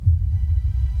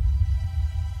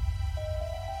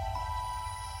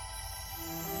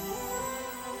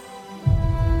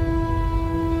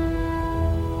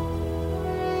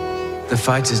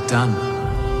fight is done.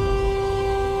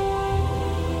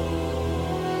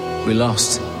 We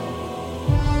lost.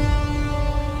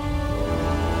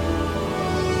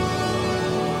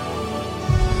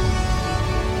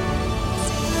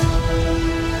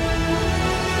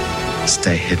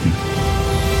 Stay hidden.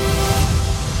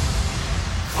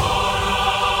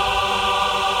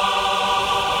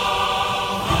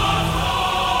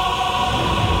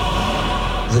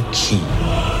 The key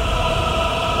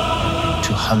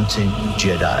to hunting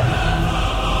Jedi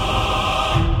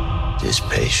is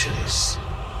patience.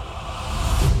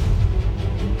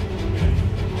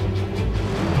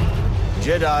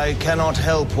 Jedi cannot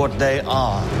help what they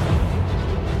are.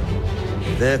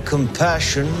 Their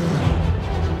compassion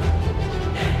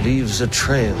leaves a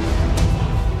trail.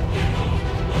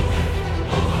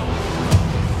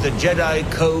 The Jedi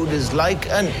Code is like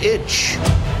an itch.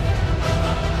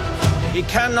 He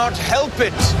cannot help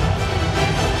it.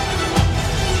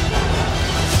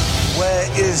 Where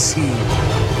is he?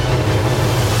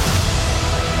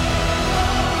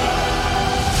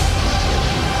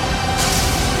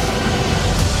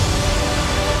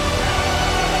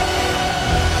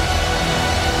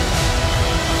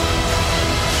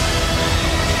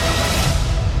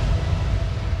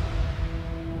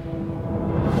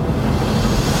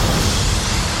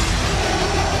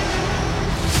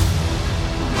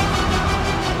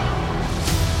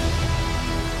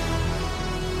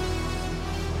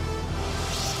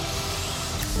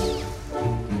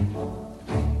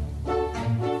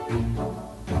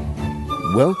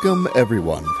 Welcome,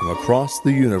 everyone, from across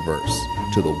the universe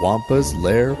to the Wampa's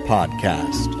Lair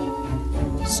podcast.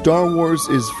 Star Wars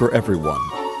is for everyone,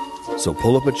 so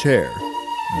pull up a chair,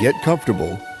 get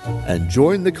comfortable, and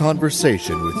join the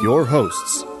conversation with your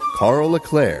hosts, Carl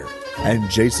LeClaire and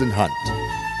Jason Hunt,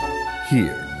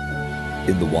 here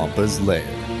in the Wampa's Lair.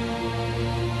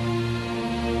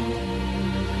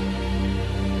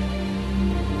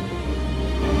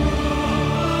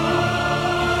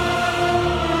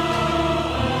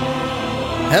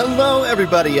 Hello,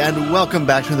 everybody, and welcome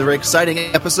back to another exciting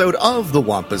episode of the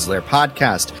Wampa's Lair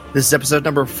podcast. This is episode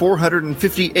number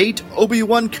 458,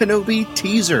 Obi-Wan Kenobi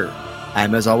Teaser.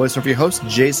 I'm, as always, one of your hosts,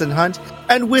 Jason Hunt,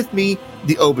 and with me,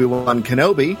 the Obi-Wan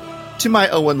Kenobi. To my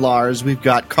Owen Lars, we've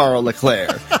got Carl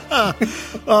LeClaire.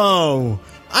 Oh,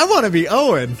 I want to be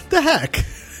Owen. The heck?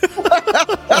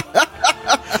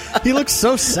 He looks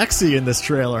so sexy in this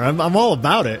trailer. I'm all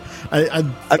about it.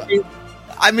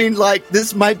 I mean, like,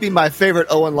 this might be my favorite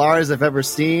Owen Lars I've ever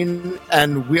seen,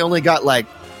 and we only got, like,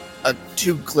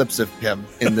 2 clips of him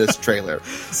in this trailer.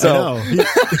 So,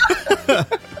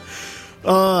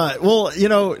 well, you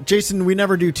know, Jason, we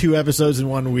never do 2 episodes in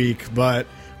 1 week, but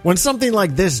when something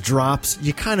like this drops,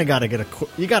 you kind of got to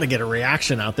get a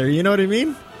reaction out there. You know what I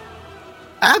mean?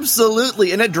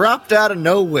 Absolutely, and it dropped out of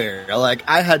nowhere. Like,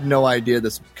 I had no idea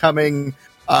this was coming.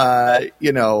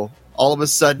 You know, all of a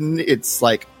sudden, it's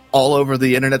like all over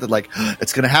the internet that, like,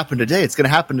 it's going to happen today. It's going to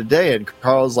happen today. And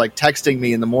Carl's like texting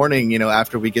me in the morning, you know,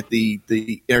 after we get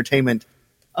the entertainment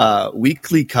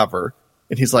weekly cover.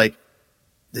 And he's like,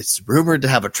 it's rumored to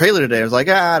have a trailer today. I was like,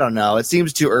 I don't know. It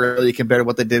seems too early compared to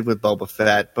what they did with Boba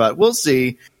Fett, but we'll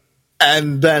see.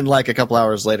 And then, like, a couple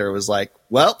hours later, it was like,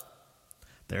 well,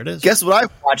 there it is. Guess what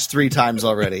I've watched 3 times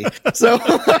already. So,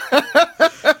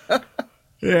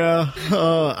 yeah.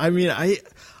 I mean,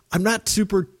 I'm not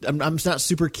super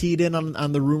keyed in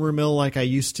on the rumor mill like I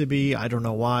used to be. I don't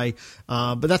know why.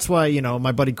 But that's why, you know,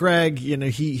 my buddy Greg, you know,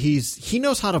 he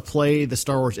knows how to play the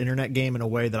Star Wars internet game in a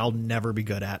way that I'll never be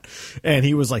good at. And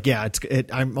he was like, yeah,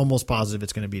 I'm almost positive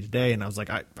it's going to be today. And I was like,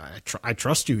 I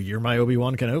trust you. You're my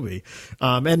Obi-Wan Kenobi.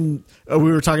 And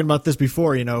we were talking about this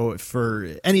before, you know,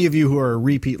 for any of you who are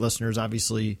repeat listeners,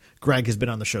 obviously Greg has been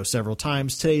on the show several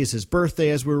times. Today is his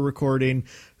birthday as we're recording.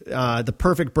 The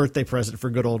perfect birthday present for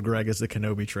good old Greg is the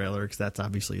Kenobi trailer, because that's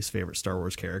obviously his favorite Star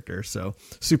Wars character. So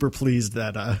super pleased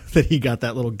that that he got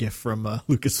that little gift from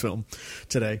Lucasfilm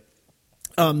today.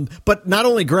 But not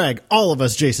only Greg, all of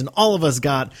us, Jason, all of us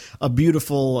got a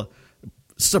beautiful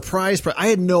surprise. I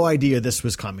had no idea this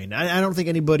was coming. I don't think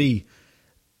anybody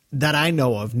that I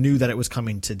know of knew that it was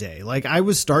coming today. Like, I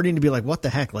was starting to be like, what the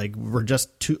heck? Like, we're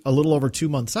just a little over 2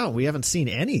 months out. We haven't seen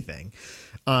anything.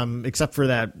 Except for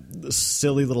that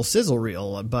silly little sizzle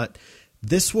reel. But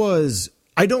this was,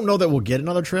 I don't know that we'll get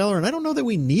another trailer, and I don't know that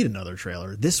we need another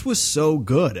trailer. This was so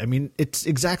good. I mean, it's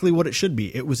exactly what it should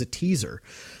be. It was a teaser.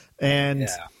 And,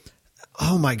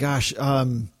 oh my gosh.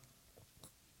 When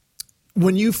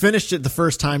you finished it the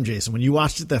first time, Jason, when you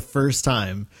watched it the first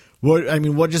time, what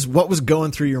was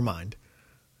going through your mind?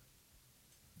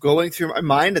 Going through my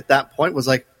mind at that point was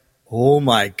like, oh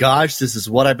my gosh, this is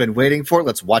what I've been waiting for.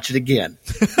 Let's watch it again.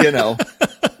 You know,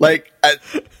 like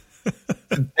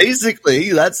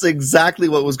basically that's exactly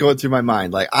what was going through my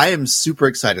mind. Like, I am super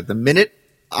excited. The minute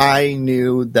I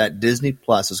knew that Disney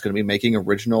Plus was going to be making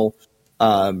original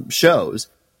shows,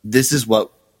 this is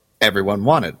what everyone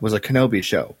wanted, was a Kenobi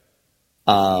show.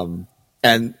 And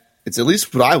it's at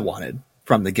least what I wanted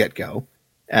from the get-go.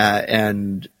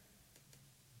 And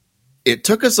it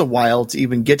took us a while to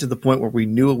even get to the point where we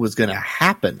knew it was going to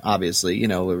happen, obviously. You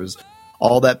know, there was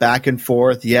all that back and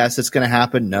forth. Yes, it's going to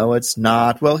happen. No, it's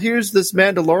not. Well, here's this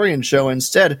Mandalorian show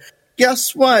instead.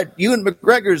 Guess what? Ewan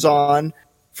McGregor's on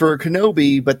for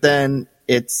Kenobi, but then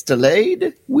it's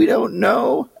delayed. We don't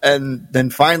know. And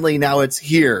then finally, now it's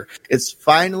here. It's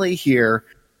finally here,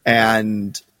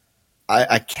 and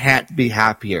I can't be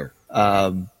happier.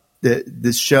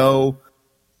 This show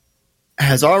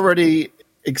has already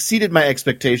exceeded my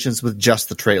expectations with just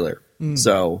the trailer.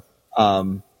 So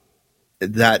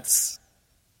that's,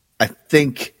 I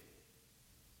think,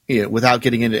 you know, without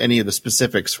getting into any of the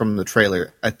specifics from the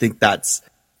trailer, I think that's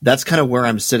kind of where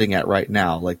I'm sitting at right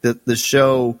now. Like the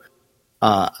show,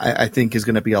 I think is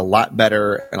going to be a lot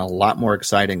better and a lot more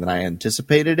exciting than I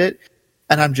anticipated it.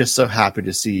 And I'm just so happy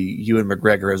to see Ewan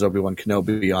McGregor as Obi-Wan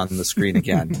Kenobi on the screen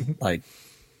again. Like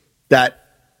that,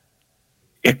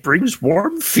 it brings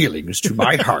warm feelings to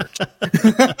my heart.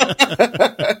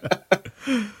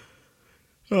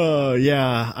 Oh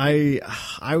yeah,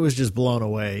 I was just blown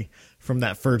away from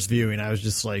that first viewing. I was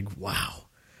just like, wow.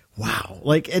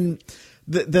 Like, and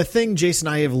the thing, Jason,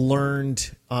 I have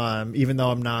learned, even though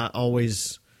I'm not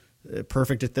always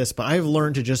perfect at this, but I've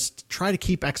learned to just try to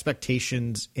keep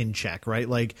expectations in check, right?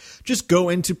 Like, just go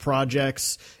into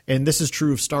projects, and this is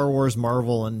true of Star Wars,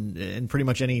 Marvel, and pretty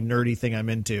much any nerdy thing I'm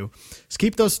into. Just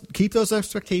keep those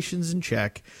expectations in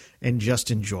check and just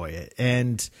enjoy it.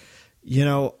 And, you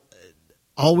know,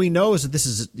 all we know is that this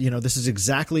is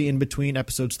exactly in between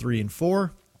episodes 3 and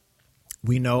 4.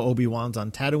 We know Obi-Wan's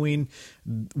on Tatooine.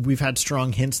 We've had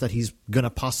strong hints that he's going to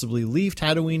possibly leave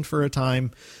Tatooine for a time.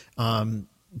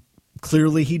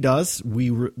 Clearly he does.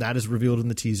 That is revealed in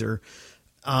the teaser.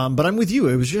 But I'm with you.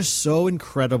 It was just so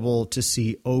incredible to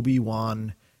see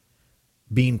Obi-Wan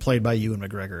being played by Ewan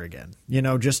McGregor again. You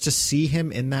know, just to see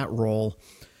him in that role,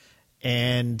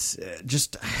 and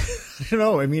just, I don't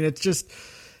know. I mean,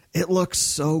 it looks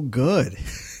so good,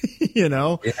 you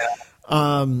know? Yeah.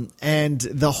 And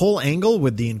the whole angle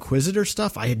with the Inquisitor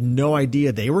stuff, I had no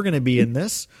idea they were going to be in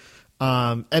this.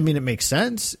 I mean, it makes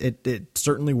sense. It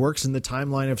certainly works in the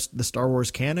timeline of the Star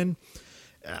Wars canon.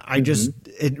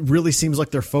 It really seems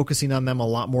like they're focusing on them a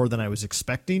lot more than I was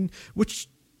expecting, which,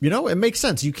 you know, it makes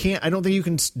sense. I don't think you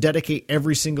can dedicate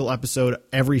every single episode,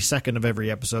 every second of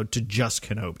every episode to just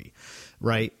Kenobi,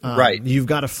 right? Right. You've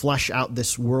got to flesh out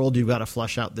this world. You've got to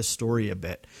flesh out this story a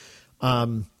bit.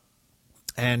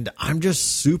 And I'm just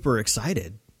super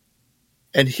excited.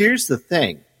 And here's the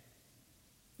thing.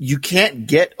 You can't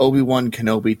get Obi-Wan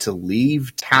Kenobi to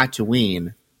leave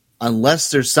Tatooine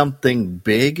unless there's something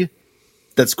big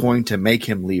that's going to make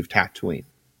him leave Tatooine,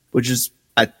 which is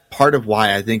a part of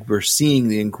why I think we're seeing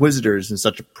the Inquisitors in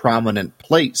such a prominent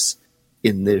place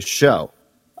in this show.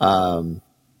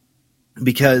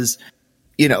 Because,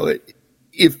 you know,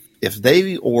 if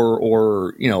they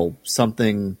or you know,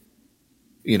 something,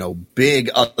 you know,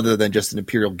 big other than just an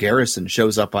Imperial garrison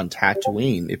shows up on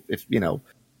Tatooine, if you know,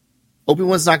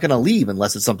 Obi-Wan's not going to leave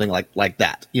unless it's something like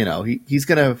that. You know, he's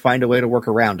going to find a way to work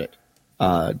around it.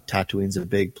 Tatooine's a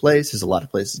big place. There's a lot of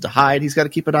places to hide. He's got to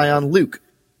keep an eye on Luke.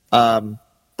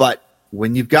 But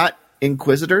when you've got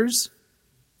Inquisitors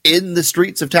in the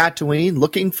streets of Tatooine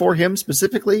looking for him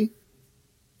specifically,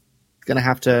 it's going to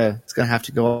have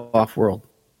to go off-world.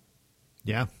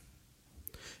 Yeah.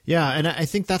 Yeah, and I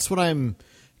think that's what I'm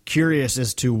curious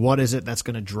as to, what is it that's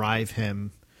going to drive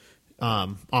him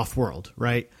off-world,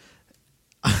 right?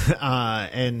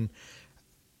 And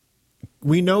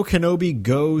we know Kenobi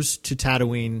goes to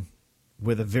Tatooine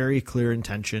with a very clear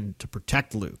intention to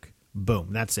protect Luke. Boom,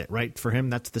 that's it, right? For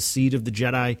him, that's the seed of the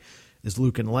Jedi, is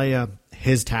Luke and Leia.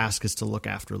 His task is to look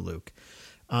after Luke.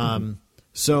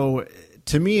 So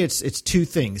to me, it's two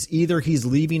things. Either he's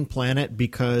leaving planet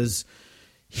because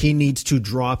he needs to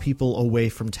draw people away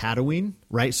from Tatooine,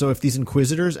 right? So if these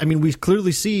Inquisitors, I mean, we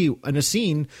clearly see in a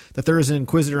scene that there is an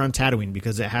Inquisitor on Tatooine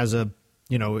because it has a,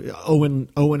 you know,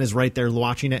 Owen is right there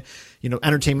watching it. You know,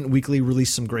 Entertainment Weekly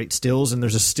released some great stills, and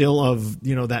there's a still of,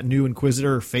 you know, that new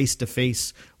Inquisitor face to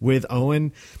face with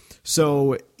Owen.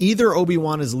 So either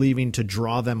Obi-Wan is leaving to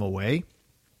draw them away,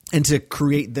 and to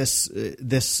create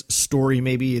this story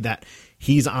maybe that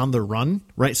he's on the run,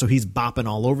 right? So he's bopping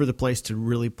all over the place to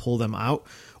really pull them out.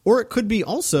 Or it could be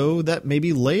also that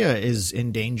maybe Leia is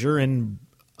in danger and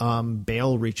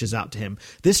Bail reaches out to him.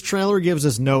 This trailer gives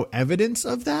us no evidence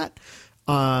of that.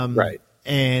 Right.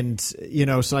 And,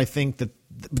 so I think but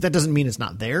that doesn't mean it's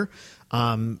not there.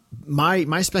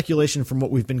 My speculation from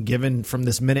what we've been given from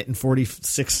this minute and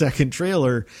 46-second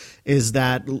trailer is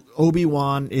that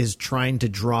Obi-Wan is trying to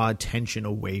draw attention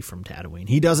away from Tatooine.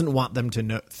 He doesn't want them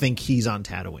to think he's on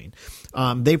Tatooine.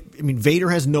 Vader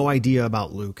has no idea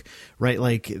about Luke, right?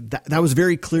 Like that was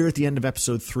very clear at the end of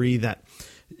episode 3 that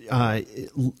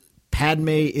Padme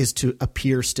is to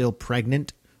appear still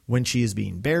pregnant when she is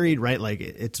being buried, right? Like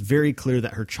it's very clear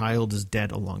that her child is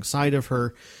dead alongside of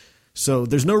her. So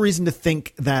there's no reason to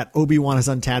think that Obi-Wan is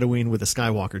on Tatooine with a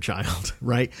Skywalker child,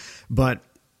 right? But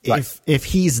if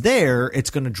he's there, it's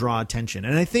going to draw attention.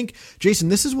 And I think, Jason,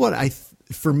 this is what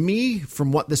for me,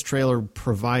 from what this trailer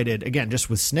provided, again, just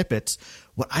with snippets,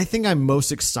 what I think I'm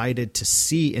most excited to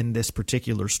see in this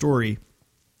particular story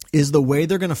is the way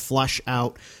they're going to flesh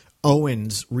out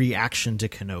Owen's reaction to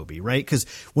Kenobi, right? Because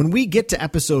when we get to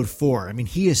episode 4, I mean,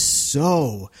 he is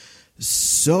so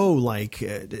like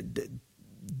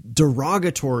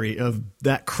derogatory of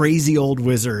that crazy old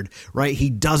wizard, right? He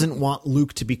doesn't want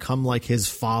Luke to become like his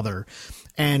father.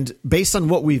 And based on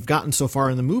what we've gotten so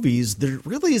far in the movies, there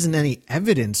really isn't any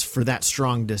evidence for that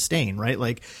strong disdain, right?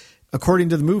 Like, according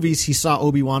to the movies, he saw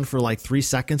Obi-Wan for like 3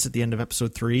 seconds at the end of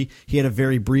episode 3. He had a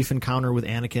very brief encounter with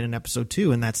Anakin in episode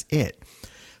 2, and that's it.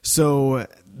 So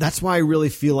that's why I really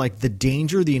feel like the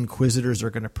danger the Inquisitors are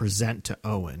going to present to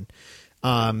Owen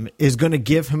is going to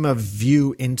give him a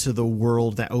view into the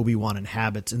world that Obi-Wan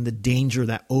inhabits and the danger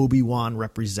that Obi-Wan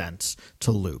represents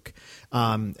to Luke.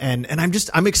 And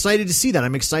I'm excited to see that.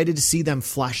 I'm excited to see them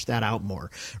flesh that out more,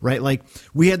 right? Like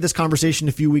we had this conversation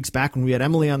a few weeks back when we had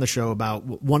Emily on the show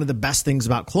about one of the best things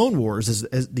about Clone Wars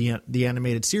is the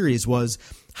animated series was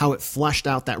how it fleshed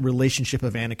out that relationship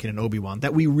of Anakin and Obi-Wan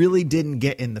that we really didn't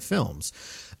get in the films.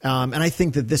 And I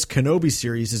think that this Kenobi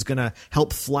series is going to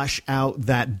help flesh out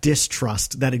that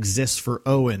distrust that exists for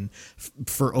Owen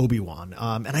for Obi-Wan.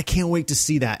 And I can't wait to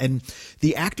see that. And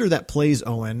the actor that plays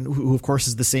Owen, who of course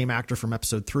is the same actor from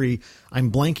episode 3,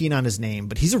 I'm blanking on his name,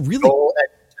 but he's a really,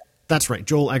 that's right,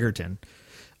 Joel Egerton.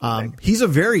 He's a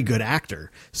very good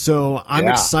actor. So I'm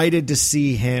excited to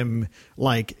see him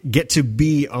like get to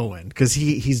be Owen because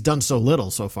he's done so little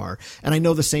so far. And I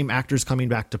know the same actor's coming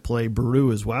back to play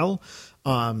Beru as well.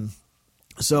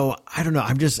 So I don't know.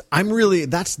 I'm really,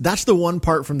 that's the one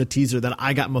part from the teaser that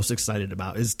I got most excited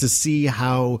about is to see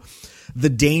how the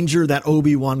danger that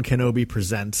Obi-Wan Kenobi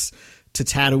presents to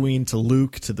Tatooine, to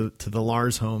Luke, to the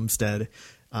Lars homestead,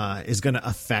 is going to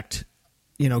affect,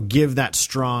 give that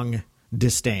strong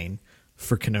disdain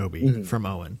for Kenobi from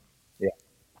Owen. Yeah.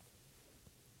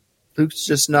 Luke's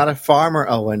just not a farmer,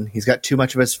 Owen. He's got too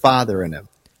much of his father in him.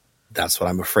 That's what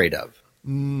I'm afraid of.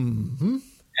 Mm-hmm.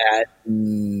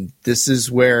 And this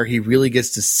is where he really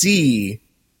gets to see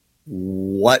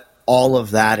what all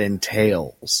of that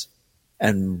entails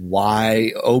and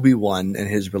why Obi-Wan and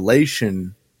his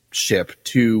relationship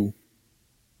to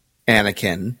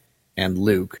Anakin and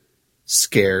Luke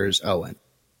scares Owen.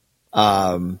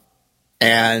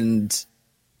 And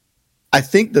I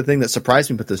think the thing that surprised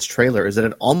me with this trailer is that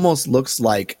it almost looks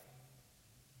like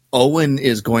Owen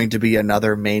is going to be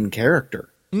another main character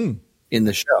in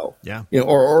the show. Yeah.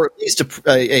 Or at least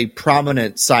a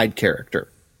prominent side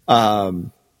character.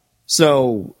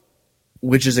 So,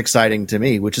 which is exciting to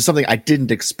me, which is something I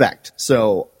didn't expect.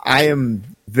 So I've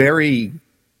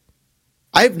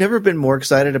never been more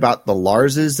excited about the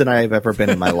Larses than I've ever been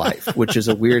in my life, which is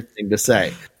a weird thing to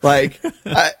say. Like,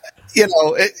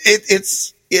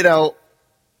 it's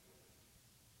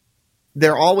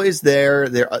they're always there.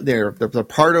 They're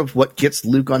part of what gets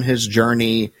Luke on his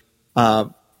journey.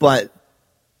 But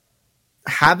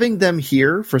having them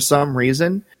here for some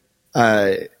reason,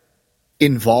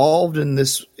 involved in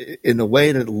this in the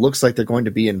way that it looks like they're going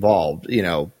to be involved,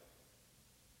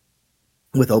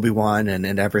 with Obi-Wan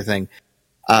and everything.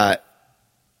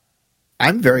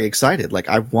 I'm very excited. Like,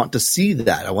 I want to see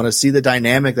that. I want to see the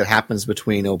dynamic that happens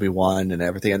between Obi-Wan and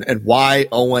everything, and why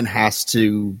Owen has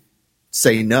to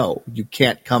say, no, you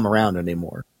can't come around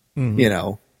anymore.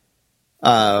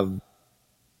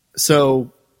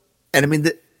 So, and I mean,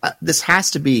 this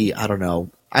has to be, I don't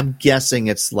know, I'm guessing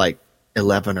it's like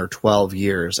 11 or 12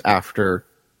 years after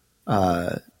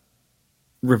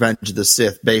Revenge of the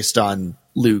Sith based on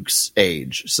Luke's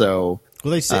age. So,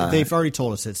 well, they've already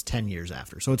told us it's 10 years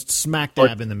after, so it's smack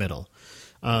dab in the middle.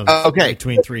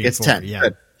 Between 3 and it's 4. 10. Yeah,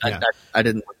 I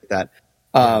didn't look at that.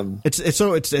 It's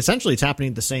essentially it's happening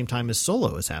at the same time as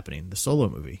Solo is happening, the Solo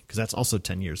movie, because that's also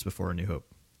 10 years before A New Hope.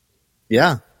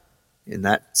 Yeah, in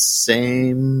that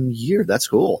same year. That's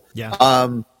cool.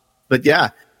 Yeah. But yeah,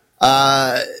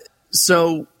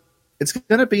 so it's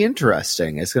going to be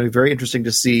interesting. It's going to be very interesting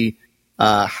to see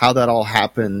how that all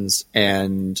happens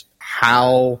and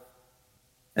how.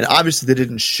 And obviously, they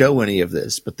didn't show any of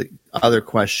this. But the other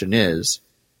question is,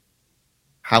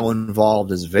 how involved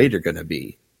is Vader going to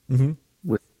be with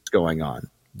what's going on?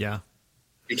 Yeah,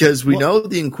 because we know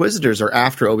the Inquisitors are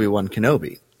after Obi-Wan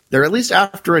Kenobi. They're at least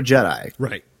after a Jedi,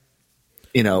 right?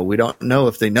 You know, we don't know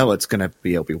if they know it's going to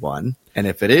be Obi-Wan, and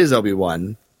if it is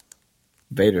Obi-Wan,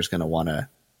 Vader's going to want to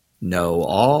know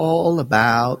all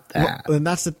about that. Well, and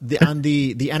that's on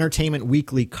the Entertainment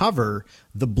Weekly cover,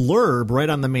 the blurb right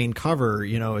on the main cover.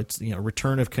 You know, it's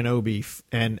Return of Kenobi,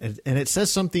 and it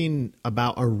says something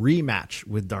about a rematch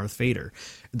with Darth Vader.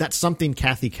 That's something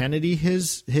Kathy Kennedy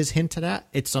has hinted at.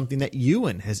 It's something that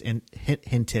Ewan has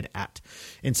hinted at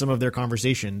in some of their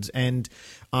conversations. And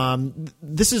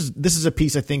this is a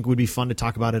piece I think would be fun to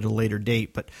talk about at a later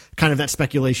date. But kind of that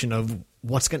speculation of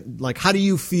how do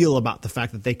you feel about the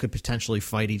fact that they could potentially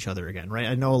fight each other again? Right?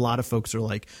 I know a lot of folks are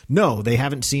like, no, they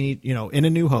haven't seen in A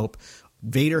New Hope.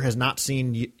 Vader has not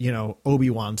seen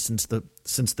Obi-Wan since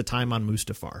the time on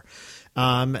Mustafar.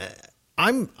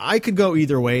 I could go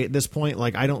either way at this point.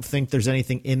 Like, I don't think there's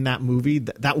anything in that movie.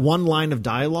 That one line of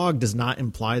dialogue does not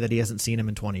imply that he hasn't seen him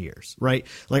in 20 years, right?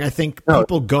 Like, I think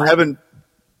people go...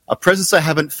 A presence I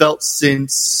haven't felt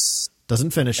since...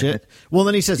 Doesn't finish it. Well,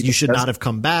 then he says, you should not have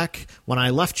come back. When I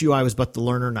left you, I was but the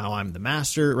learner. Now I'm the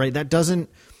master, right? That doesn't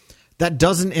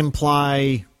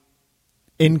imply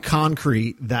in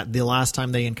concrete that the last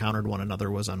time they encountered one another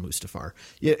was on Mustafar.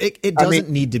 Yeah, it doesn't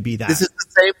need to be that.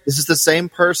 This is the same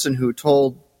person who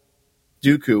told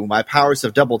Dooku, my powers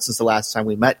have doubled since the last time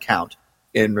we met, Count,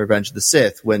 in Revenge of the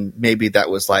Sith, when maybe that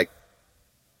was like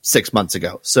 6 months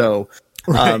ago. So,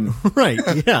 right.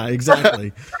 Yeah,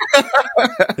 exactly.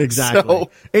 Exactly. So,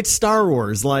 it's Star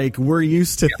Wars. Like, we're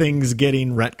used to things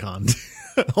getting retconned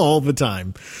all the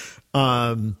time.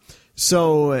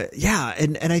 So yeah.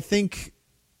 And I think,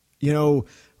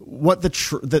 what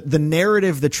the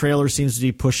narrative the trailer seems to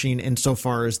be pushing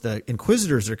insofar as the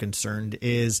Inquisitors are concerned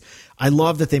is, I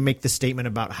love that they make the statement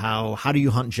about how do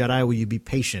you hunt Jedi? Will you be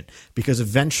patient? Because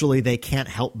eventually they can't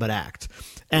help but act.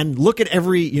 And look at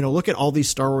look at all these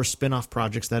Star Wars spin-off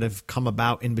projects that have come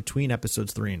about in between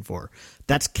episodes 3 and 4.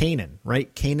 That's Kanan,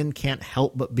 right? Kanan can't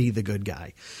help but be the good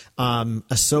guy.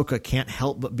 Ahsoka can't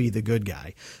help but be the good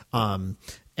guy.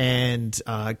 And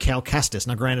Cal Kestis.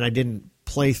 Now, granted, I didn't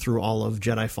play through all of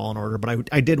Jedi Fallen Order, but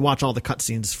I did watch all the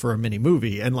cutscenes for a mini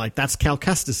movie, and like, that's Cal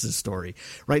Kestis' story,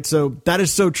 right? So that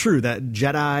is so true, that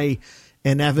Jedi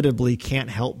inevitably can't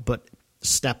help but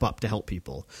step up to help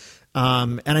people.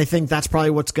 And I think that's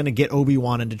probably what's going to get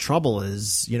Obi-Wan into trouble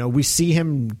is, we see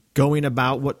him going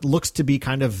about what looks to be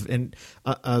kind of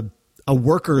a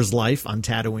worker's life on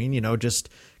Tatooine, just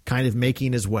kind of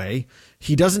making his way.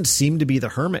 He doesn't seem to be the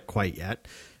hermit quite yet.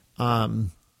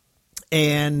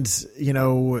 And,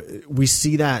 we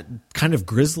see that kind of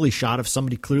grisly shot of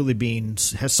somebody clearly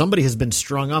somebody has been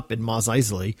strung up in Mos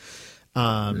Eisley,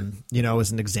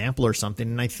 as an example or something.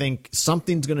 And I think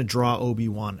something's going to draw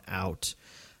Obi-Wan out.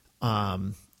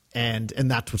 And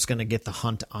that's what's going to get the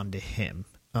hunt onto him.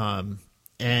 And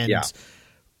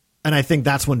I think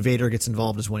that's when Vader gets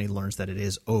involved, is when he learns that it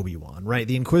is Obi-Wan, right?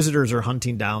 The Inquisitors are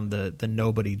hunting down the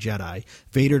nobody Jedi.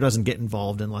 Vader doesn't get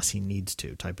involved unless he needs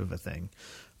to, type of a thing.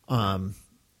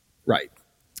 Right.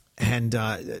 And,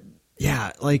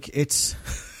 it's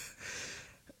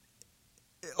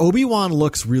Obi-Wan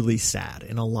looks really sad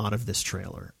in a lot of this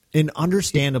trailer, and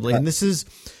understandably. And this is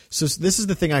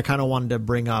the thing I kind of wanted to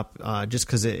bring up, just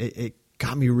because it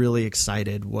got me really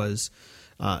excited. Was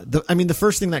the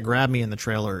first thing that grabbed me in the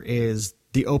trailer is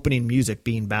the opening music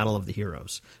being Battle of the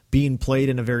Heroes, being played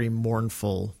in a very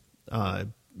mournful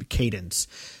cadence.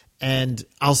 And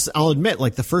I'll admit,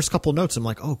 like, the first couple notes, I'm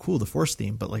like, oh, cool, the Force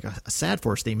theme, but like a sad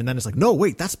Force theme. And then it's like, no,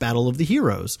 wait, that's Battle of the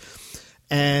Heroes.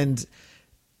 And,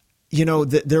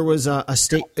 there was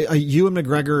Ewan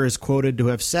McGregor is quoted to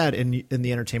have said in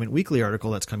the Entertainment Weekly article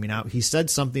that's coming out, he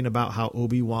said something about how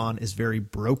Obi-Wan is very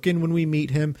broken when we meet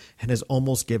him and has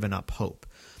almost given up hope.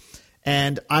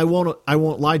 And I won't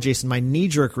lie, Jason, my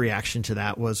knee-jerk reaction to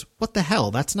that was, what the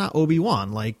hell? That's not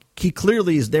Obi-Wan. Like, he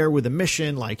clearly is there with a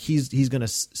mission. Like, he's going to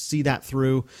see that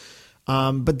through.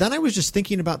 But then I was just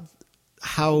thinking about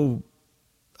how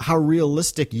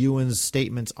realistic Ewan's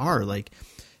statements are. Like,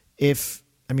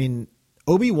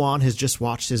 Obi-Wan has just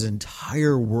watched his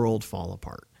entire world fall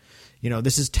apart.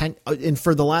 This is 10, and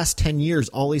for the last 10 years,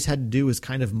 all he's had to do is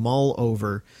kind of mull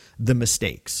over the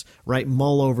mistakes, right?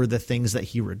 Mull over the things that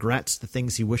he regrets, the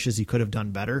things he wishes he could have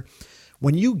done better.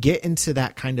 When you get into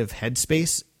that kind of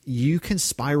headspace, you can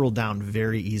spiral down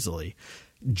very easily,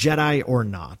 Jedi or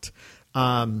not.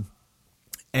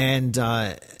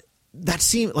 That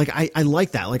seemed like I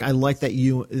like that. Like I like that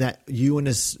Ewan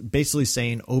is basically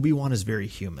saying Obi-Wan is very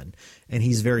human and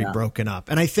he's very broken up.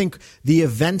 And I think the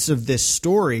events of this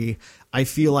story, I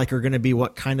feel like are going to be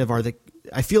what kind of are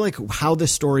I feel like how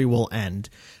this story will end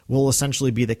will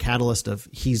essentially be the catalyst of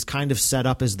he's kind of set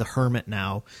up as the hermit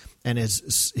now, and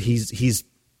he's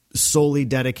solely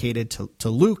dedicated to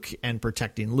Luke and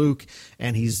protecting Luke,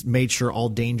 and he's made sure all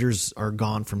dangers are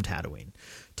gone from Tatooine.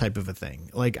 Type of a thing.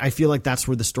 Like, I feel like that's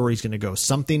where the story's going to go.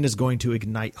 Something is going to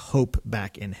ignite hope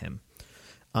back in him.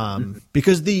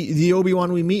 Because the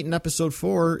Obi-Wan we meet in episode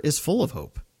 4 is full of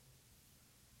hope.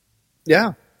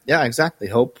 Yeah, exactly.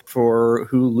 Hope for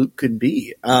who Luke could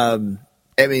be. I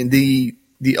mean, the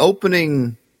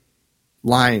opening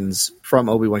lines from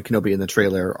Obi-Wan Kenobi in the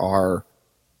trailer are,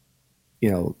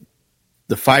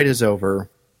 the fight is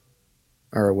over,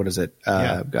 or what is it?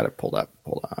 I've got it pulled up.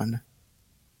 Hold on.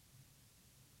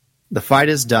 The fight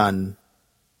is done.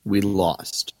 We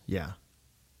lost. Yeah.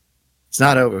 It's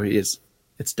not over. It's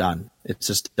done. It's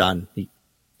just done.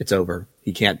 It's over.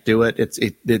 He can't do it.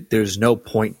 There's no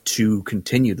point to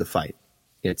continue the fight.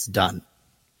 It's done.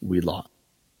 We lost.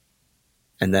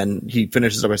 And then he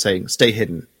finishes up by saying, "Stay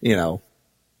hidden," and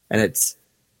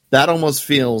that almost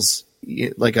feels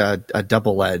like a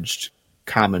double-edged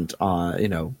comment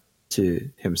on, to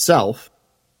himself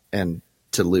and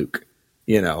to Luke,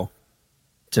 to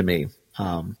me.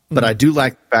 But I do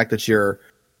like the fact that you're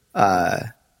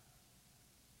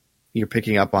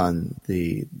picking up on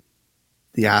the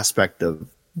aspect of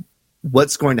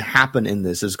what's going to happen in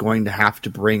this is going to have to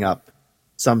bring up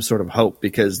some sort of hope,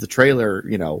 because the trailer,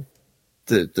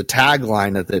 the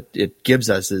tagline that it gives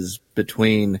us is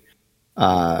between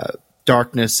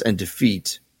darkness and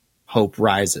defeat, hope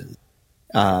rises.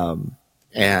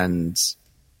 And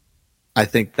I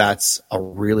think that's a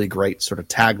really great sort of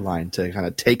tagline to kind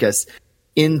of take us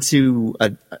into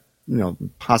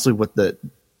possibly what the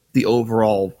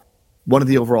overall, one of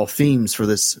the overall themes for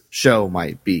this show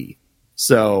might be.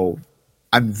 So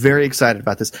I'm very excited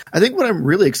about this. I think what I'm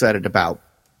really excited about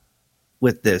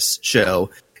with this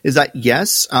show is that,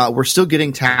 yes, we're still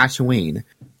getting Tatooine,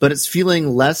 but it's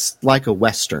feeling less like a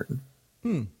Western,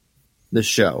 this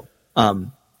show,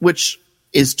 which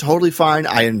is totally fine.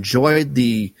 I enjoyed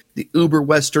the uber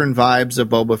Western vibes of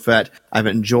Boba Fett. I've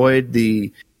enjoyed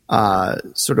the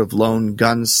sort of lone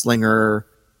gunslinger,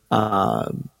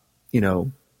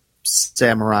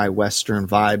 samurai Western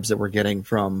vibes that we're getting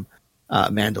from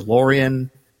Mandalorian.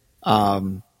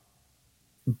 But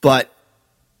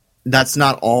that's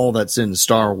not all that's in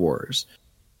Star Wars.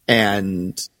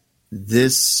 And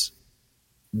this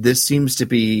seems to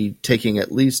be taking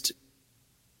at least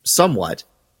somewhat,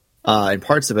 in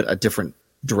parts of it, a different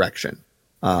direction,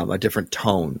 a different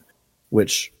tone,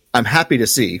 which I'm happy to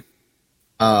see.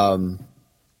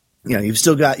 You've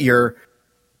still got your,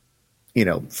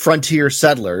 frontier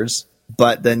settlers,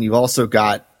 but then you've also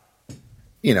got,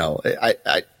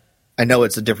 I know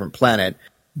it's a different planet,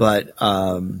 but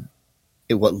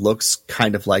what looks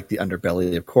kind of like the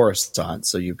underbelly of Coruscant.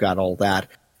 So you've got all that,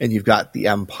 and you've got the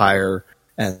Empire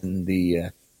and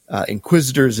the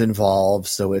Inquisitors involved.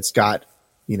 So it's got,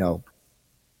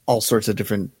 all sorts of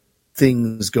different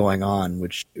things going on,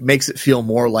 which makes it feel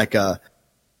more like a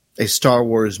Star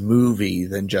Wars movie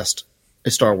than just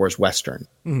a Star Wars Western,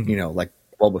 like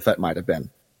Boba Fett might have been.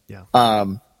 Yeah.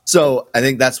 So I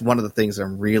think that's one of the things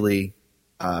I'm really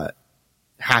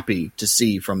happy to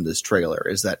see from this trailer,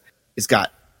 is that it's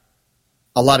got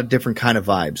a lot of different kind of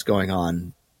vibes going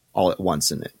on all at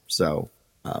once in it. So,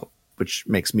 which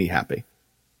makes me happy.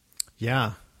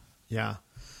 Yeah. Yeah.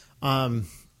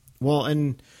 Well,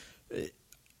 and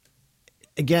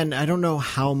again, I don't know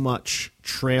how much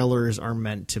trailers are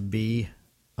meant to be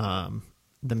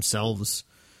themselves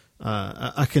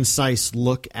a concise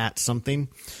look at something.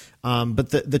 But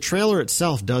the trailer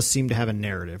itself does seem to have a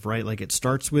narrative, right? Like, it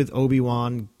starts with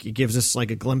Obi-Wan. It gives us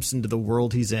like a glimpse into the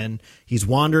world he's in. He's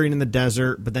wandering in the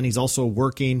desert, but then he's also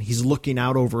working. He's looking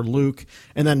out over Luke.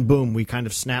 And then boom, we kind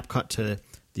of snap cut to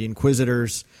the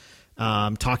Inquisitors,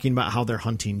 talking about how they're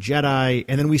hunting Jedi.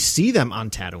 And then we see them on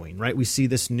Tatooine, right? We see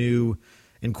this new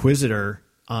Inquisitor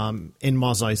in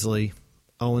Mos Eisley.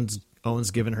 Owen's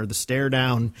giving her the stare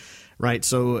down, right?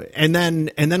 So, and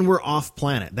then we're off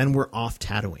planet. Then we're off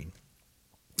Tatooine.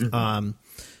 Mm-hmm.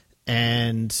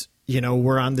 And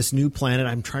we're on this new planet.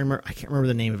 I'm trying to remember, I can't remember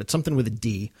the name of it. Something with a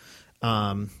D.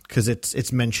 because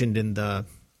it's mentioned in the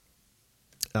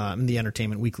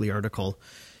Entertainment Weekly article,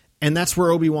 and that's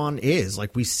where Obi-Wan is.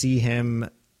 Like, we see him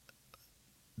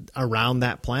around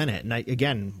that planet, and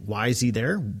again, why is he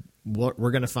there?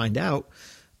 We're going to find out.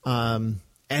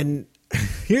 And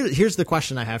here's the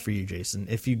question I have for you, Jason.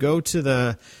 If you go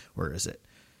to where is it?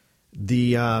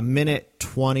 The minute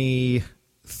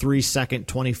 23 second,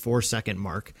 24 second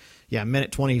mark. Yeah,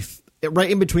 minute 20, right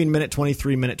in between minute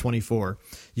 23, minute 24.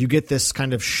 You get this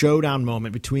kind of showdown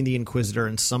moment between the Inquisitor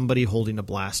and somebody holding a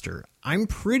blaster. I'm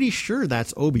pretty sure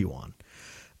that's Obi-Wan.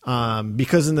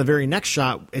 Because in the very next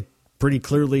shot, it pretty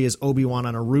clearly is Obi-Wan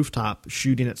on a rooftop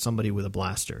shooting at somebody with a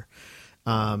blaster.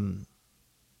 Do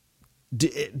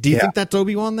you think that's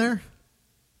Obi-Wan there?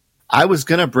 I was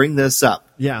going to bring this up.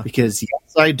 Yeah. Because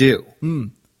yes, I do.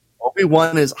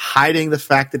 Obi-Wan is hiding the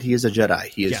fact that he is a Jedi.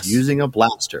 He is using a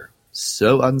blaster.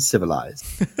 So uncivilized.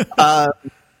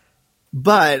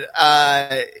 But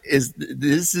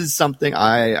this is something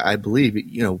I believe,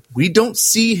 we don't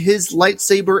see his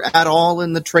lightsaber at all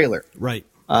in the trailer. Right.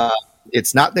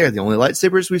 It's not there. The only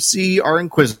lightsabers we see are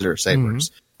Inquisitor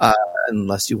sabers.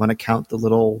 Unless you want to count the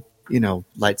little,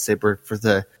 lightsaber for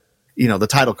the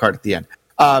title card at the end.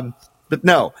 But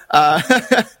no,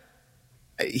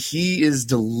 he is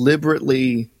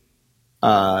deliberately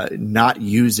not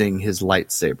using his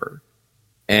lightsaber.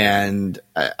 And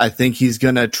I think he's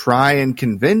going to try and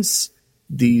convince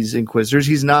these Inquisitors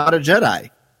he's not a Jedi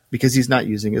because he's not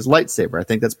using his lightsaber. I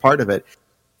think that's part of it.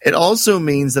 It also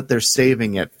means that they're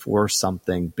saving it for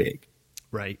something big.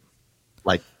 Right.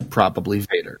 Like probably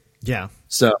Vader. Yeah.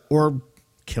 So, or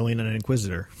killing an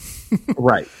Inquisitor.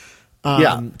 Right.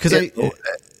 Yeah. Because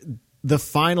the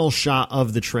final shot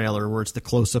of the trailer where it's the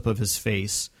close-up of his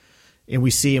face and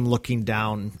we see him looking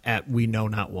down at we know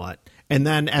not what. And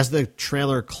then as the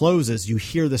trailer closes, you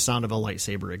hear the sound of a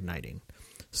lightsaber igniting.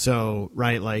 So,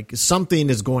 right, like something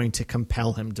is going to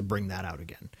compel him to bring that out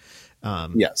again.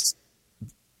 Yes.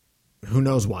 Who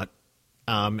knows what?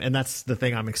 And that's the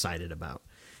thing I'm excited about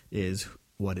is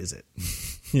what is it?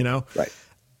 Right.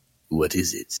 What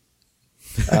is it?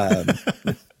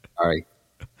 Sorry.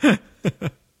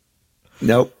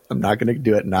 Nope. I'm not going to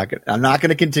do it. I'm not going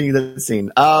to continue the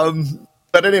scene.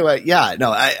 But anyway, yeah,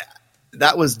 no,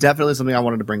 that was definitely something I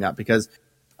wanted to bring up because,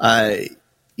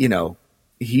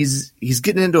 he's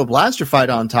getting into a blaster fight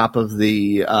on top of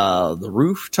the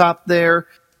rooftop there,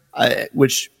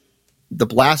 which the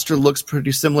blaster looks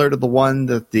pretty similar to the one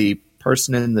that the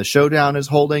person in the showdown is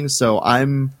holding. So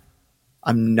I'm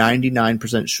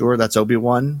 99% sure that's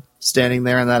Obi-Wan standing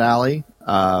there in that alley.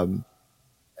 And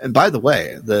by the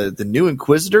way, the new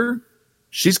Inquisitor,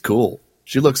 she's cool.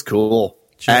 She looks cool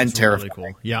and terrifying.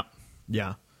 Really cool. Yeah.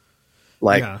 Yeah.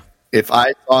 If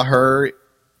I saw her,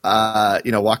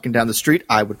 walking down the street,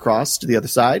 I would cross to the other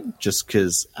side just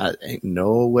because ain't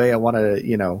no way I want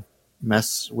to,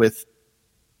 mess with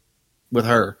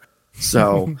her.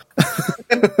 So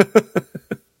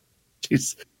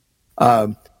she's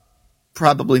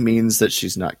probably means that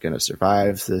she's not going to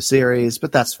survive the series,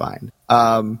 but that's fine.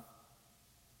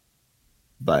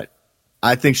 But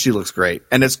I think she looks great.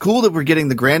 And it's cool that we're getting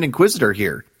the Grand Inquisitor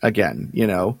here again,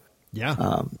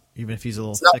 Yeah. Even if he's a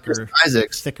little thicker,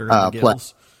 Isaac's thicker in the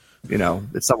gills.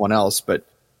 It's someone else, but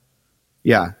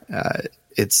yeah,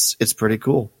 it's pretty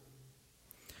cool.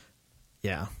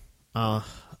 Yeah.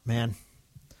 Man.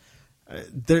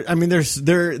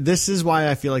 This is why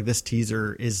I feel like this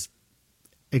teaser is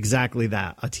exactly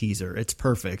that, a teaser. It's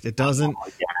perfect. It doesn't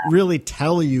really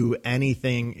tell you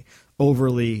anything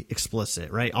overly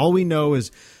explicit, right? All we know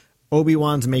is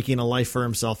Obi-Wan's making a life for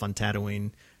himself on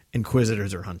Tatooine.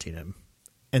 Inquisitors are hunting him.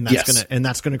 And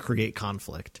that's gonna create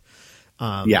conflict.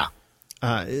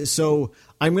 So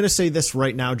I'm going to say this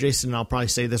right now, Jason, and I'll probably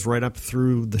say this right up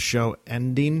through the show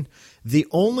ending. The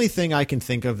only thing I can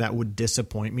think of that would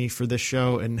disappoint me for this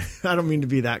show, and I don't mean to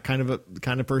be that kind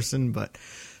of person, but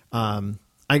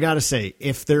I got to say,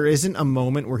 if there isn't a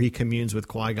moment where he communes with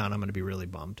Qui-Gon, I'm going to be really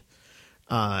bummed.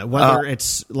 Whether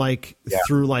it's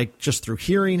just through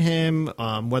hearing him,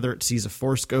 whether it sees a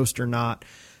Force ghost or not.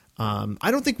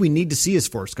 I don't think we need to see his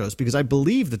Force ghost because I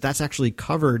believe that that's actually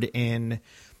covered in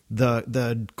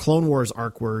the Clone Wars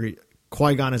arc where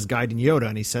Qui-Gon is guiding Yoda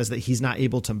and he says that he's not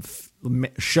able to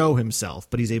show himself,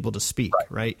 but he's able to speak.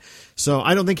 Right. So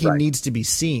I don't think he needs to be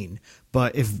seen,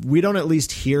 but if we don't at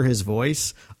least hear his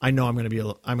voice, I know I'm going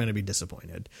to be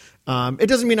disappointed. It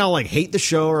doesn't mean I'll hate the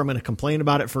show or I'm going to complain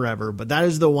about it forever, but that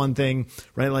is the one thing,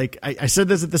 right? Like I said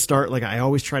this at the start, I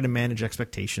always try to manage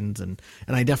expectations and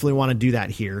I definitely want to do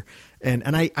that here. And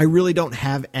I really don't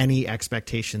have any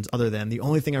expectations other than the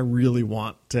only thing I really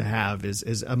want to have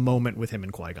is a moment with him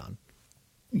and Qui-Gon.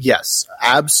 Yes,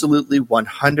 absolutely,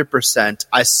 100%.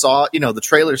 I saw, the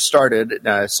trailer started, and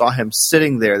I saw him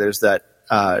sitting there. There's that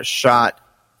shot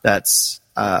that's,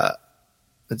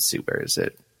 let's see, where is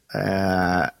it?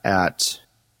 At,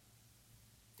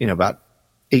 about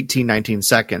 18, 19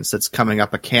 seconds. That's coming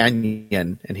up a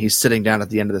canyon, and he's sitting down at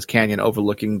the end of this canyon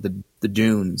overlooking the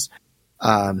dunes.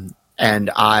 And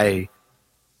I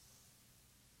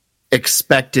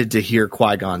expected to hear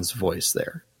Qui-Gon's voice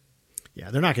there. Yeah,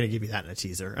 they're not going to give you that in a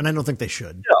teaser, and I don't think they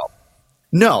should.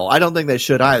 No, I don't think they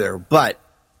should either, but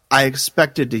I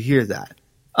expected to hear that,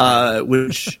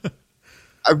 which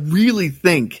I really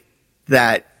think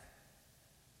that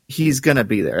he's going to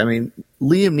be there. I mean,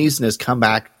 Liam Neeson has come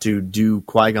back to do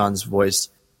Qui-Gon's voice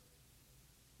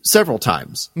several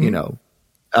times,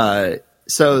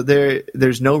 so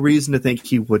there's no reason to think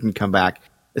he wouldn't come back,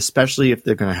 especially if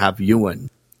they're going to have Ewan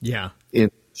in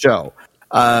the show.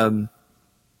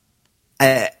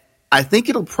 I think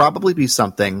it'll probably be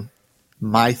something,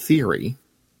 my theory,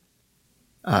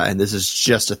 and this is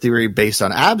just a theory based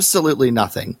on absolutely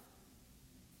nothing,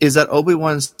 is that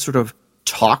Obi-Wan sort of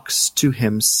talks to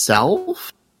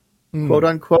himself, quote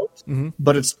unquote,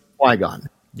 but it's Qui-Gon.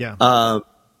 Yeah.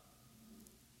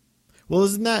 Well,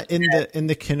 isn't that in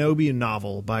the Kenobi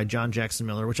novel by John Jackson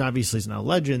Miller, which obviously is now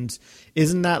Legends?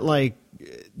 Isn't that like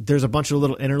there's a bunch of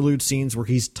little interlude scenes where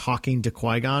he's talking to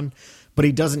Qui-Gon, but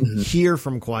he doesn't hear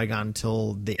from Qui-Gon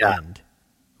till the end,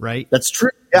 right? That's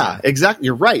true. Yeah, exactly.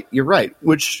 You're right.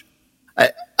 Which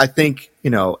I think,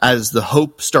 as the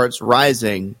hope starts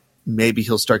rising, maybe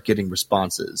he'll start getting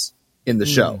responses in the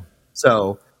show.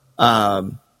 So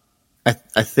I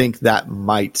think that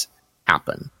might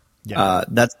happen. Yeah.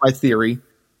 That's my theory.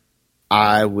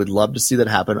 I would love to see that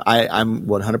happen. I'm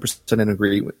 100% in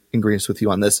agreement with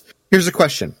you on this. Here's a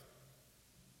question.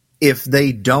 If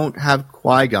they don't have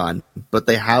Qui-Gon, but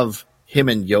they have him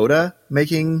and Yoda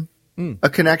making a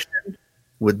connection,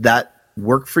 would that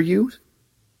work for you?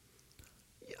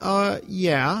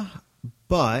 Yeah,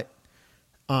 but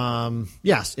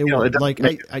yes, it would.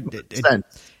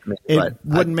 It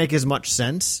wouldn't make as much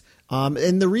sense.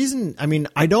 And the reason,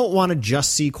 I don't want to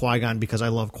just see Qui-Gon because I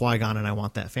love Qui-Gon and I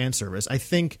want that fan service. I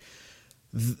think,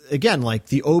 again, like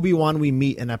the Obi-Wan we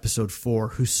meet in episode 4,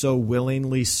 who so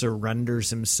willingly surrenders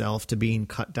himself to being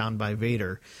cut down by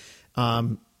Vader.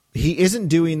 He isn't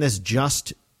doing this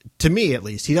just, to me at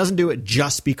least, he doesn't do it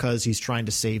just because he's trying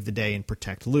to save the day and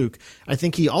protect Luke. I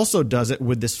think he also does it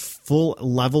with this full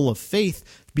level of faith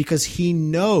because he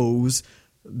knows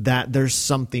that there's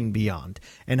something beyond.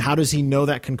 And how does he know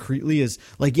that concretely? Is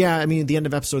like, at the end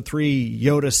of episode 3,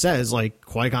 Yoda says, like,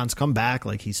 Qui-Gon's come back,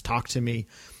 like, he's talked to me.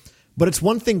 But it's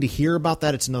one thing to hear about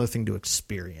that. It's another thing to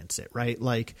experience it, right?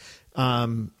 Like,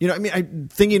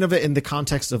 thinking of it in the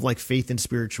context of like faith and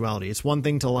spirituality, it's one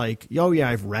thing to like,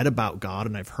 I've read about God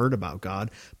and I've heard about God.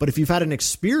 But if you've had an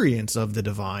experience of the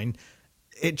divine,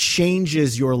 it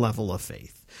changes your level of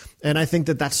faith. And I think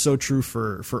that that's so true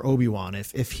for Obi-Wan.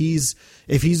 If he's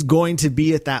going to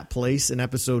be at that place in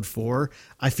episode 4,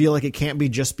 I feel like it can't be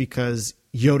just because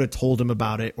Yoda told him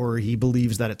about it or he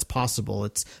believes that it's possible.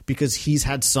 It's because he's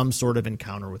had some sort of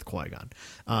encounter with Qui-Gon.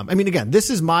 Again, this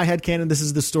is my headcanon. This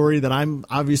is the story that I'm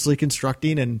obviously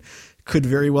constructing and could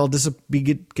very well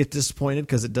get disappointed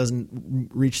because it doesn't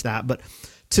reach that. But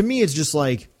to me, it's just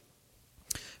like,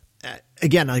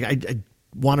 again, like I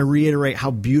want to reiterate how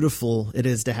beautiful it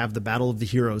is to have the Battle of the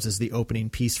Heroes as the opening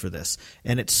piece for this.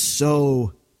 And it's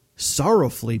so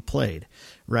sorrowfully played,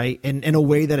 right? And in a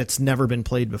way that it's never been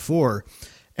played before.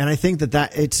 And I think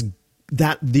that it's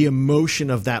that the emotion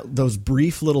of those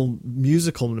brief little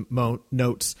musical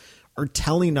notes are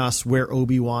telling us where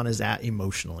Obi-Wan is at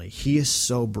emotionally. He is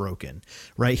so broken,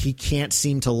 right? He can't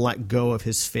seem to let go of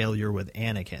his failure with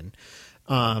Anakin.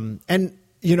 And,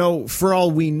 for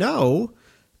all we know,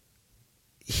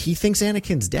 he thinks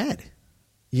Anakin's dead,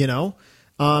 even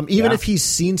if he's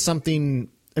seen something.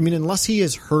 Unless he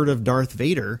has heard of Darth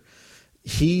Vader,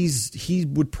 he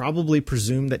would probably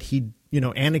presume that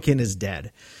Anakin is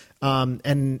dead.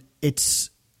 And it's,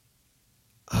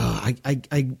 I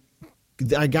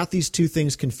got these two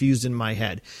things confused in my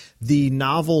head. The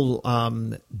novel,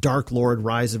 Dark Lord,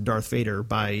 Rise of Darth Vader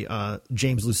by,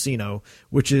 James Luceno,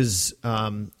 which is,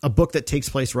 a book that takes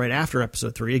place right after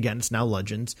episode 3. Again, it's now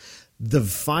Legends. The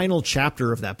final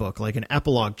chapter of that book, like an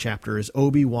epilogue chapter, is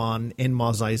Obi-Wan in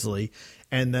Mos Eisley.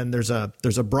 And then there's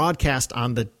a broadcast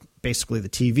on basically the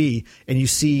TV, and you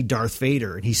see Darth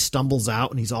Vader, and he stumbles out,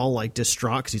 and he's all like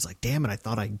distraught because he's like, "Damn it, I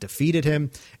thought I defeated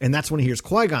him." And that's when he hears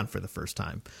Qui-Gon for the first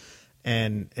time,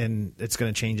 and it's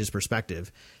going to change his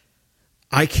perspective.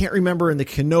 I can't remember in the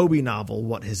Kenobi novel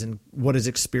what his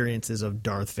experience is of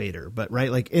Darth Vader, but right,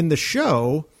 like in the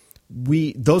show,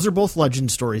 those are both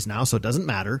legend stories now, so it doesn't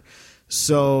matter.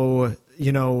 So,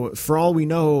 for all we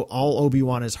know, all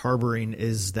Obi-Wan is harboring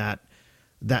is that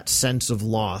sense of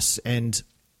loss. And,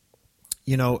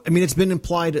 it's been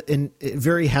implied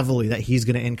very heavily that he's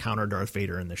going to encounter Darth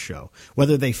Vader in the show.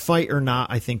 Whether they fight or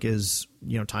not, I think is,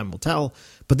 time will tell,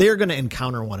 but they are going to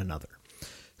encounter one another.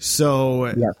 So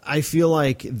yeah. I feel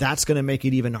like that's going to make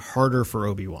it even harder for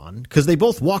Obi-Wan because they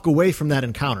both walk away from that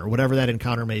encounter, whatever that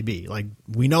encounter may be. Like,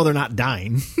 we know they're not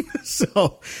dying.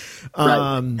 So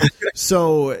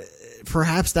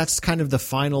perhaps that's kind of the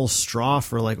final straw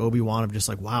for like Obi-Wan of just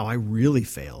like, wow, I really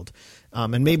failed.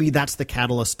 And maybe that's the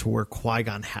catalyst to where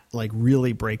Qui-Gon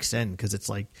really breaks in. Cause it's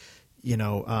like,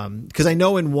 cause I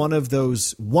know in one of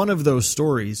those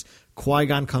stories,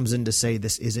 Qui-Gon comes in to say,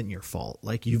 this isn't your fault.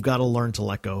 Like, you've got to learn to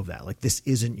let go of that. Like, this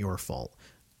isn't your fault.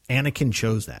 Anakin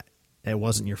chose that. It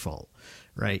wasn't your fault.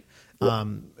 Right. Yeah.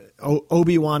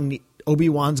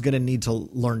 Obi-Wan's going to need to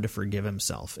learn to forgive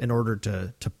himself in order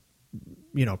to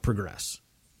progress.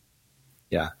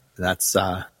 Yeah. That's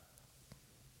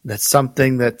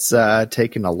something that's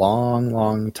taken a long,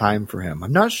 long time for him.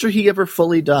 I'm not sure he ever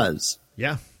fully does.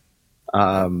 Yeah.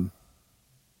 But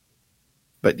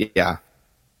yeah.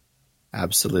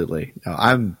 Absolutely.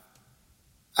 No,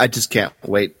 I just can't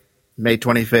wait. May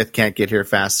 25th can't get here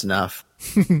fast enough.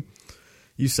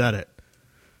 You said it.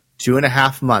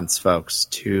 2.5 months, folks.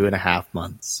 2.5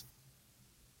 months.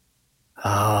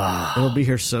 It'll be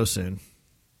here so soon.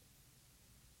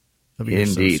 Indeed.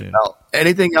 So soon. Well,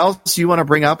 anything else you want to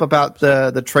bring up about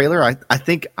the trailer? I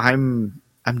think I'm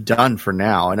done for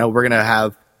now. I know we're gonna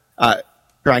have try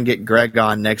and get Greg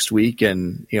on next week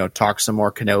and talk some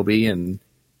more Kenobi, and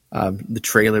the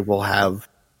trailer will have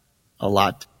a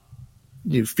lot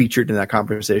featured in that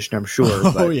conversation, I'm sure.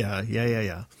 Oh,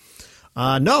 yeah.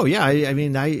 I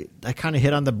mean, I kind of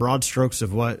hit on the broad strokes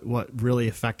of what really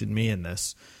affected me in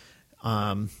this.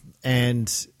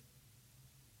 And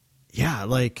yeah,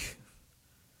 like,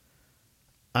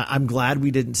 I'm glad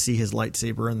we didn't see his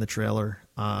lightsaber in the trailer.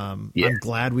 I'm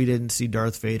glad we didn't see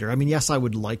Darth Vader. I mean, yes, I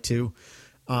would like to,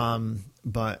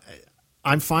 but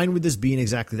I'm fine with this being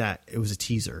exactly that. It was a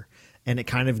teaser, and it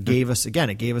kind of gave us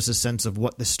a sense of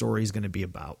what the story is going to be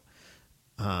about.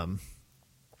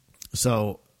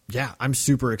 So yeah, I'm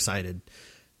super excited.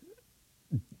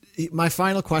 My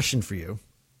final question for you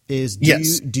is,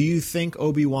 do you think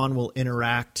Obi-Wan will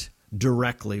interact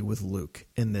directly with Luke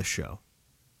in this show?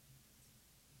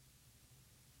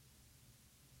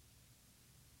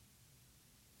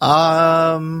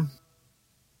 I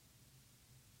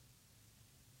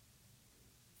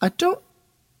don't,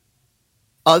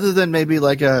 other than maybe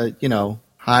like a,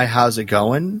 hi, how's it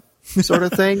going sort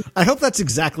of thing. I hope that's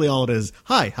exactly all it is.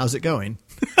 Hi, how's it going?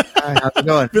 Hi, how's it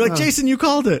going? Be like, Jason, you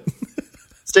called it.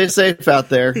 Stay safe out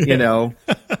there,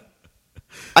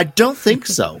 I don't think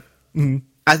so. Mm-hmm.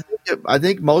 I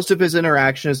think most of his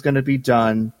interaction is going to be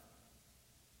done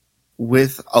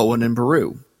with Owen and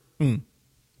Beru. Mm.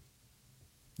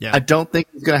 Yeah. I don't think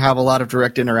he's going to have a lot of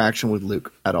direct interaction with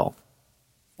Luke at all.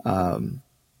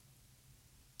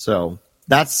 So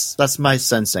that's my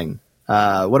sensing.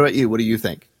 What about you? What do you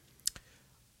think?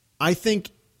 I think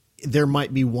there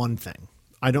might be one thing.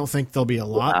 I don't think there'll be a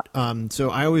lot. Yeah.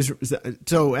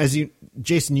 So as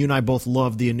Jason, you and I both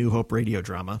love the A New Hope radio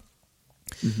drama.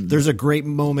 Mm-hmm. There's a great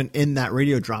moment in that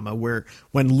radio drama where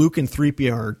when Luke and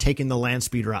 3PO are taking the land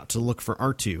speeder out to look for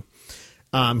R2,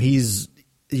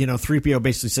 3PO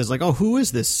basically says like, oh, who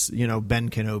is this, Ben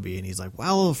Kenobi? And he's like,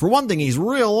 well, for one thing, he's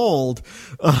real old.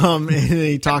 And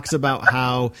he talks about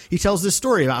how he tells this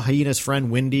story about how he and his friend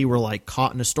Wendy were like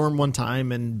caught in a storm one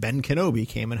time and Ben Kenobi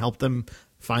came and helped them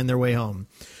find their way home.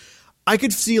 I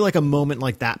could see like a moment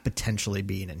like that potentially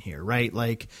being in here, right?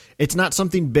 Like it's not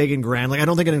something big and grand. Like I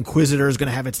don't think an Inquisitor is going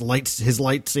to have his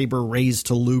lightsaber raised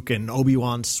to Luke and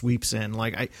Obi-Wan sweeps in.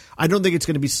 Like I don't think it's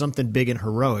going to be something big and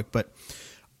heroic, but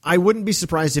I wouldn't be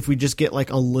surprised if we just get like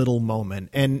a little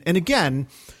moment. And again,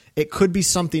 it could be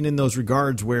something in those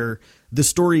regards where the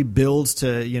story builds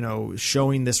to,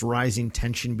 showing this rising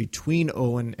tension between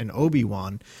Owen and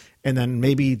Obi-Wan. And then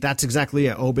maybe that's exactly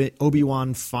it.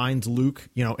 Obi-Wan finds Luke,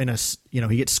 he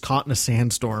gets caught in a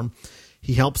sandstorm.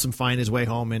 He helps him find his way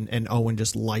home and Owen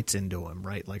just lights into him,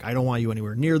 right? Like, I don't want you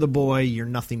anywhere near the boy. You're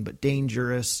nothing but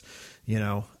dangerous.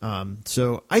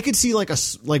 So I could see like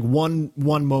one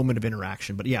moment of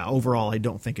interaction, but yeah, overall, I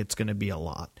don't think it's going to be a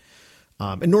lot.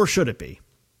 And nor should it be.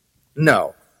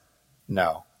 No.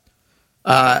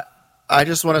 I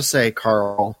just want to say,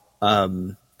 Carl,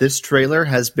 this trailer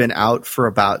has been out for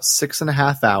about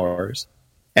 6.5 hours.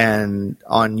 And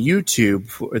on YouTube,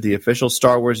 for the official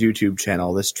Star Wars YouTube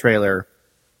channel, this trailer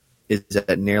is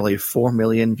at nearly 4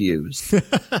 million views.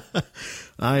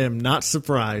 I am not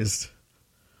surprised.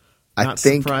 I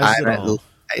think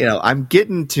I'm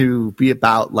getting to be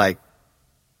about like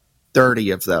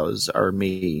 30 of those are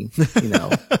me,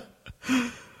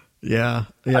 Yeah.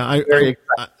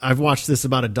 I've watched this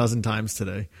about a dozen times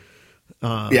today.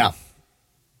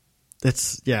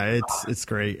 It's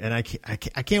great, and I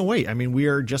can't wait. I mean, we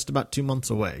are just about 2 months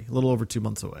away, a little over 2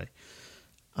 months away.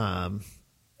 So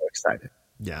excited.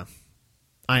 Yeah,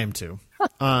 I am too.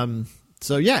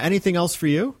 So yeah, anything else for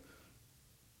you?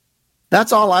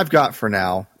 That's all I've got for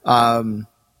now. I'll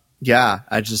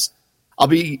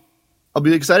be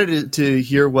excited to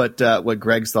hear what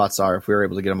Greg's thoughts are if we were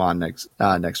able to get him on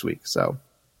next week. So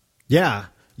yeah.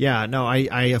 No,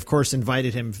 I of course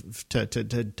invited him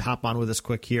to hop on with us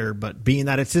quick here, but being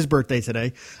that it's his birthday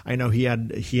today, I know he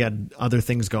had other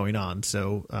things going on.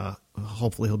 So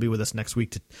hopefully he'll be with us next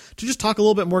week to just talk a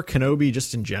little bit more Kenobi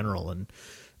just in general. And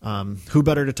who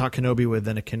better to talk Kenobi with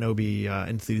than a Kenobi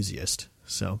enthusiast?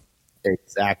 So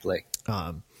exactly.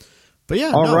 But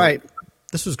yeah, all right.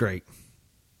 This was great.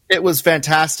 It was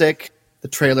fantastic. The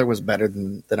trailer was better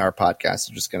than our podcast.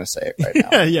 I'm just going to say it right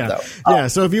now. Yeah.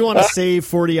 So if you want to save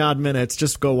 40 odd minutes,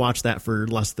 just go watch that for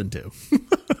less than 2.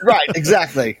 Right,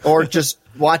 exactly. Or just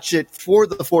watch it for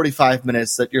the 45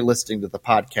 minutes that you're listening to the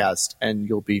podcast, and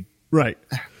you'll be right.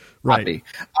 Happy.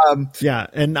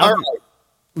 And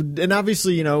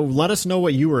obviously, let us know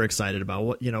what you were excited about.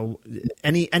 What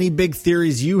any big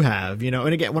theories you have. And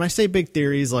again, when I say big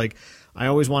theories, like, I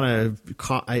always want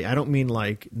to. I don't mean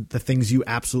like the things you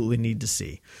absolutely need to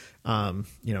see.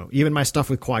 Even my stuff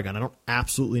with Qui-Gon, I don't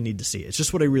absolutely need to see. It's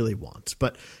just what I really want.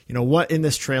 But what in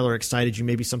this trailer excited you?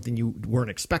 Maybe something you weren't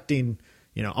expecting.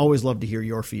 Always love to hear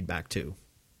your feedback too.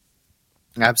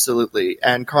 Absolutely.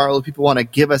 And Carl, if people want to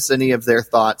give us any of their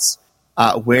thoughts,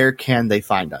 where can they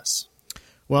find us?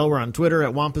 Well, we're on Twitter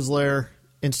at Wampa's Lair,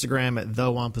 Instagram at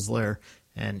The Wampa's Lair,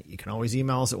 and you can always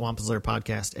email us at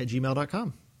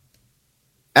wampaslairpodcast@gmail.com.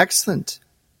 Excellent.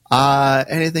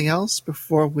 Anything else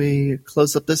before we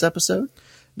close up this episode?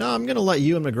 No, I'm going to let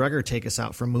you and McGregor take us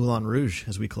out from Moulin Rouge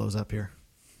as we close up here.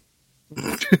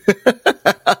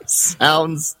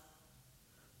 Sounds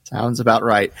about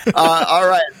right. All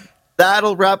right.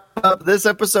 That'll wrap up this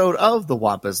episode of the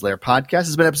Wampa's Lair podcast.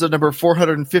 It's been episode number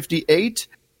 458,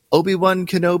 Obi-Wan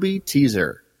Kenobi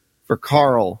Teaser. For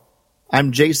Carl,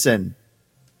 I'm Jason.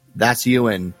 That's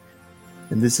Ewan.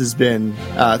 And this has been,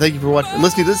 thank you for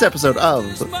listening to this episode of...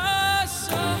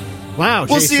 Wow,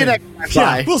 we'll Jason. see you next time. Yeah,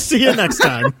 Bye. we'll see you next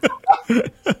time.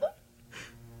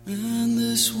 And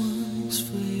this one's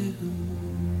for you.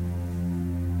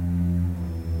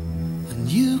 And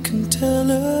you can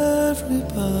tell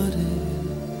everybody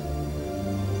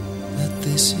that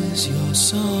this is your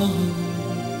song.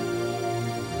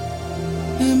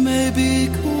 It may be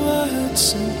quite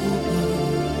simple, but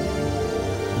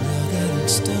now that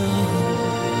it's done,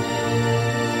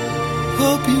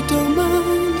 hope you don't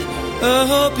mind, I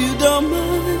hope you don't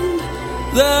mind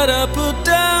that I put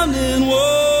down in words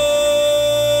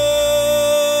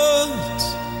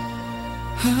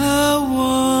how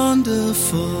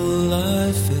wonderful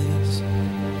life is.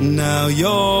 Now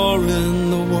you're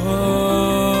in the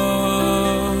world.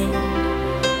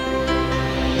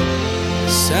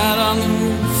 Sat on the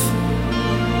roof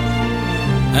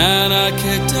and I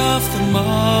kicked off the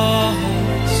moss.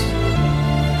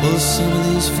 Well, some of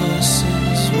these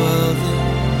verses, well,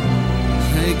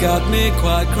 they got me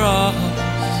quite cross.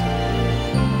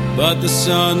 But the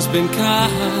sun's been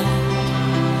kind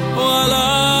while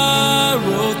I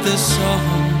wrote this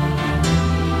song.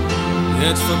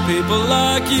 It's for people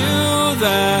like you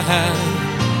that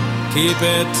keep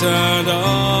it turned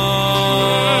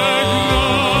on.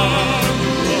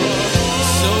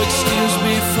 So excuse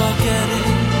me for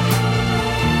getting,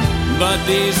 but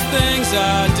these things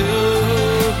I do.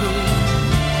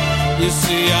 You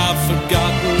see, I've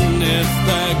forgotten if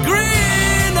they're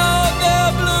green or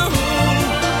they're blue.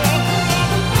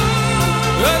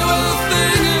 Anyway, the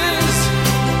thing is,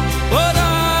 what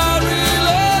I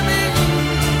really need,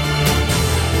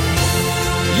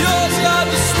 yours are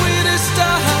the sweetest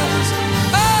eyes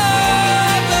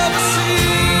I've ever seen.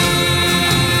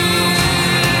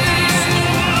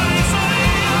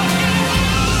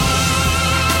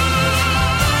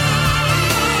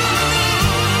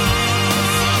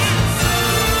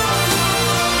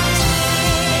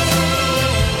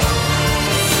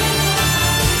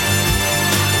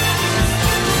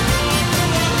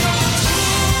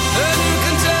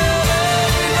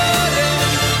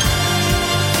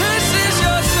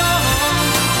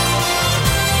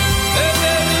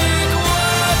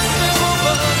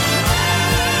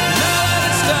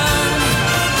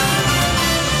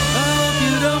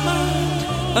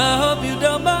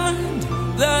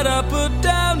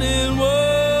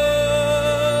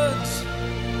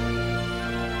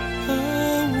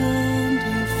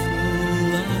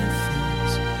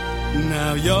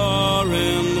 Now you're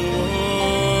in the